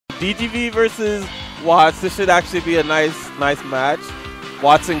DGV versus Watts. This should actually be a nice match.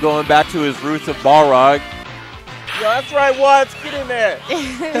 Watson going back to his roots of Balrog. Yo, that's right, Watts. Get in there.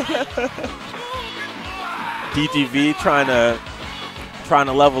 DGV trying to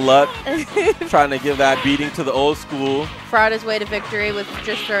level up, trying to give that beating to the old school. Fraud his way to victory with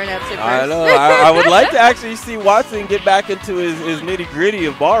just throwing out supers. I know. I would like to actually see Watson get back into his nitty-gritty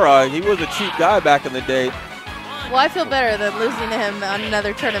of Balrog. He was a cheap guy back in the day. Well, I feel better than losing to him on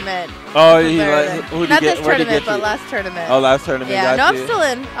another tournament. Oh, not this tournament, but last tournament. Oh, last tournament. Yeah, no, I'm still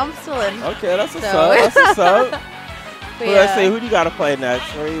in. I'm still in. Okay, that's what's up. That's what's up. Who do you got to play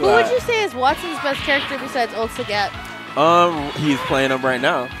next? Who would you say is Watson's best character besides Old Sagat? He's playing him right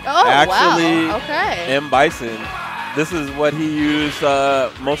now. Oh, actually, wow. Okay. M. Bison. This is what he used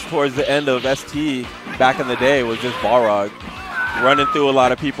most towards the end of ST back in the day, was just Balrog. Running through a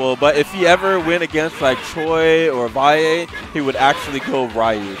lot of people. But if he ever went against like Choi or Valle, he would actually go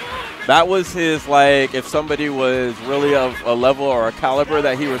Ryu. That was his, like, if somebody was really of a level or a caliber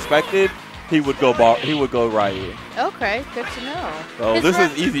that he respected, he would go Ryu. Okay, good to know. So this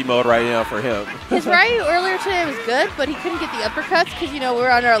is easy mode right now for him. His Ryu earlier today was good, but he couldn't get the uppercuts because, you know,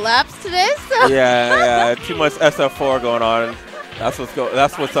 we're on our laps today. So. Yeah, too much SF4 going on. That's what's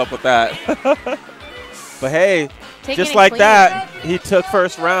up with that. But hey, just like that, he took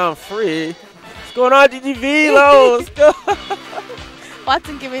first round free. What's going on, DGV? Let's go.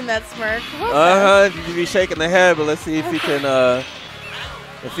 Watson giving that smirk. DGV shaking the head, but let's see if he can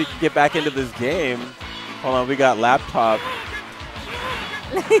get back into this game. Hold on, we got laptop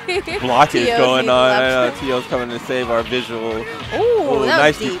blockage going on. I know Tio's coming to save our visual. Ooh,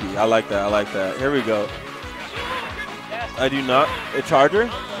 nice deep. DP. I like that. I like that. Here we go. I do not. A charger?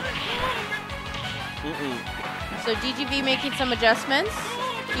 So DGV making some adjustments,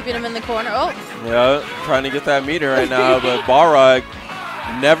 keeping him in the corner. Oh. Yeah, trying to get that meter right now, but Balrog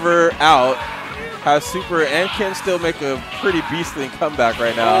never out. Has super and can still make a pretty beastly comeback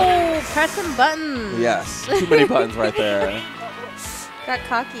right now. Oh, press some buttons. Yes, too many buttons right there. Got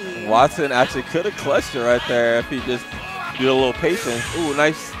cocky. Watson actually could have clutched it right there if he just did a little patience. Ooh,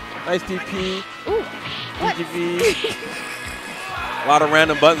 nice DP. Ooh, what? DGV. A lot of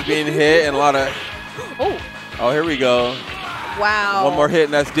random buttons being hit and a lot of. Oh, here we go. Wow. One more hit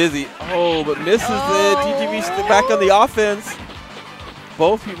and that's Dizzy. Oh, but misses it. DGV still back on the offense.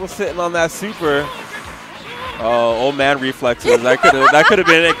 Both people sitting on that super. Oh, old man reflexes. That could have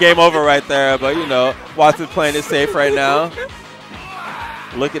been a game over right there. But you know, Watson playing it safe right now,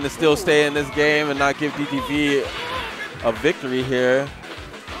 looking to still stay in this game and not give DGV a victory here.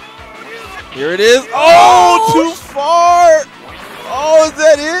 Here it is. Oh, too far. Oh, is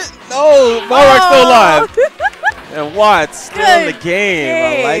that it? No, Balrog's still alive. And Watts still in the game.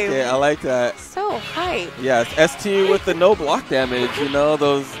 I like it. I like that. So hype. Yes, ST with the no block damage. You know,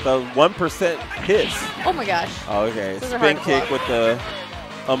 the 1% hits. Oh my gosh. Oh, okay. Those Spin kick with the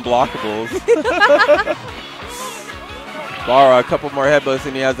unblockables. Balrog, a couple more headbutts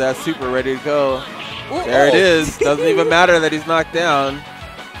and he has that super ready to go. Ooh, there it is. Doesn't even matter that he's knocked down.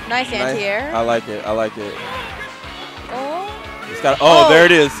 Nice anti-air. I like it. I like it. Oh, there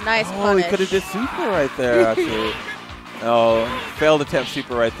it is. Nice Oh, punish. he could have did super right there, actually. Oh, failed attempt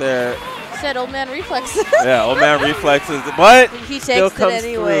super right there. Said old man reflexes. Yeah, old man reflexes. But he still takes comes it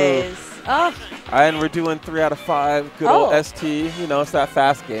anyways. Through. Oh. And we're doing 3 out of 5. Good old ST. You know, it's that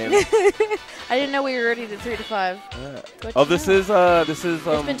fast game. I didn't know we were ready to 3 to 5. Yeah. Oh, this is it's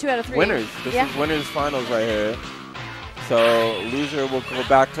been 2 out of 3. Winners. This is winners finals right here. So loser will go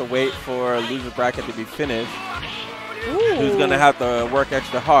back to wait for loser bracket to be finished. Ooh. Who's going to have to work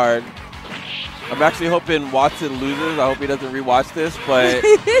extra hard. I'm actually hoping Watson loses. I hope he doesn't rewatch this. But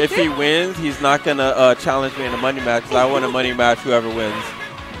if he wins, he's not going to challenge me in a money match because I want a money match whoever wins.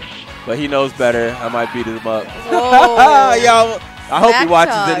 But he knows better. I might beat him up. Yeah, I hope he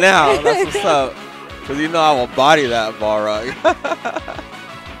watches it now. That's what's up. Because you know I will body that Balrog.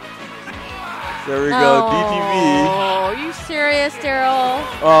 There we go, DGV. Oh, are you serious, Daryl?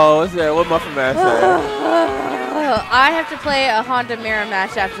 Oh, what's that? What Muffin Man say? I have to play a Honda mirror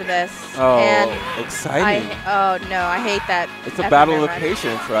match after this. Oh, and exciting. Oh, no, I hate that. It's a battle of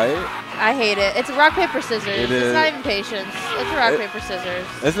patience, right? I hate it. It's rock, paper, scissors. It is. It's not even patience. It's rock, paper, scissors.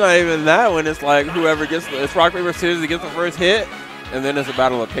 It's not even that when it's like whoever gets it's rock, paper, scissors that gets the first hit, and then it's a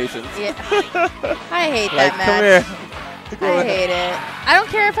battle of patience. Yeah. I hate that match. Come here. I hate it. I don't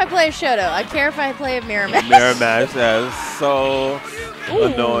care if I play a Shoto. I care if I play a mirror match. Mirror match, that is so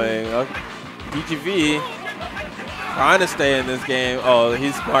annoying. DGV trying to stay in this game. Oh,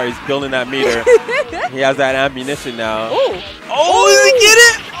 he's smart. He's building that meter. He has that ammunition now. Ooh. Oh, did he get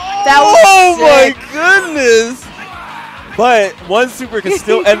it? That was my goodness. But one super can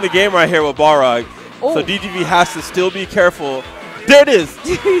still end the game right here with Balrog. Oh. So DGV has to still be careful. There it is.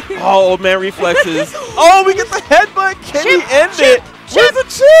 Oh, old man reflexes. Oh, we get the headbutt. Can he end it? Where's the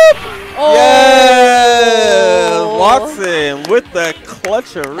chip? Oh. Yeah. Watson with the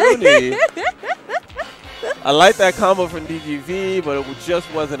clutcheroonie. I like that combo from DGV, but it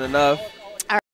just wasn't enough.